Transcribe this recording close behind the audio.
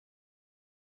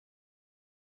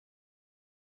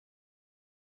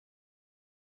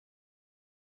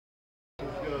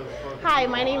Hi,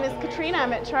 my name is Katrina.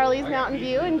 I'm at Charlie's Mountain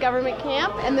View in Government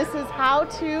Camp, and this is how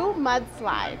to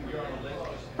mudslide.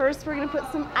 First, we're going to put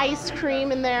some ice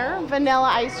cream in there, vanilla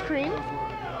ice cream.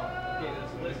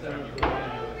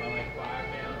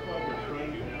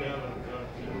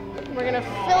 We're going to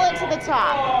fill it to the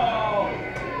top.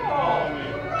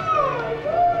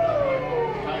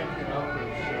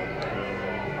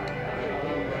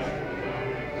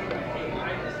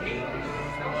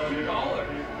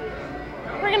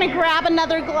 We're going to grab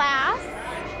another glass.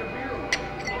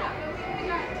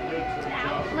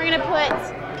 We're going to put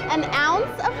an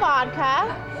ounce of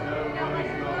vodka,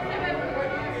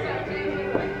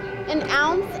 an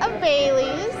ounce of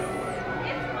Bailey's,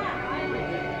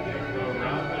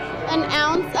 an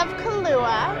ounce of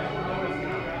Kahlua,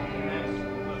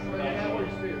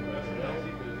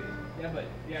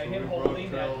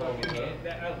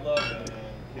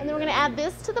 and then we're going to add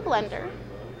this to the blender.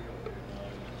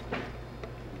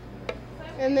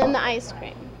 And then the ice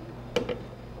cream.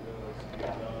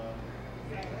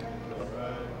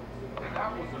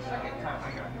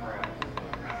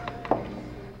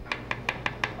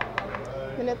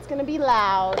 And it's going to be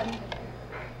loud.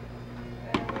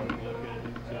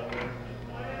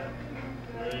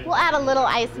 We'll add a little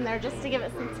ice in there just to give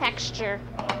it some texture.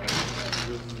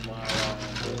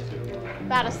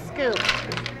 About a scoop.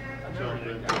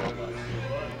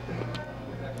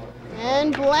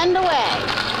 And blend away.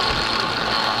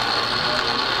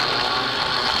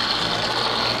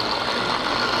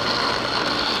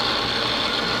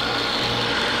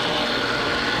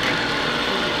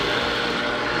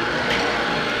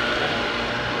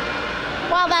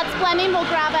 While that's blending, we'll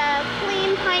grab a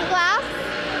clean pint glass.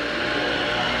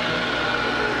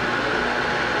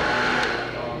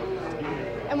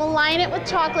 And we'll line it with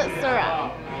chocolate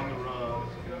syrup.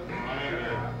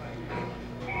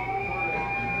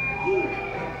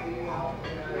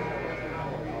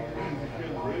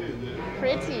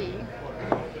 Pretty.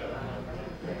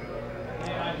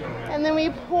 And then we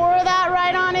pour that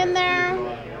right on in there.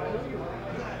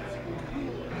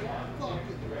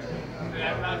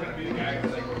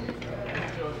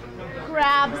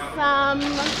 Grab some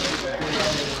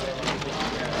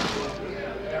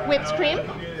whipped cream.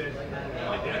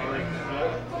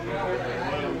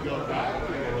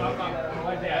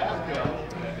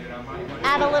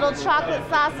 Add a little chocolate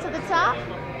sauce to the top.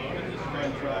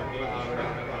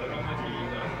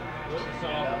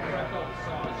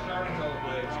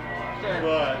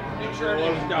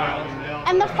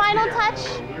 And the final touch,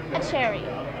 a cherry.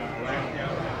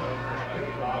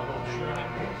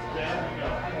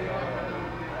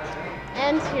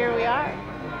 And here we are.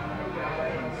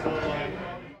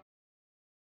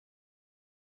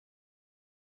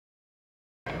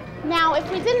 Now, if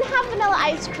we didn't have vanilla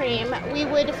ice cream, we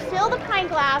would fill the pint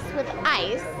glass with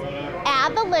ice,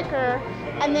 add the liquor,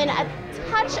 and then a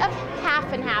touch of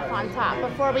half and half on top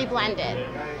before we blend it.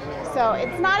 So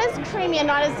it's not as creamy and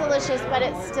not as delicious, but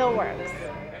it still works.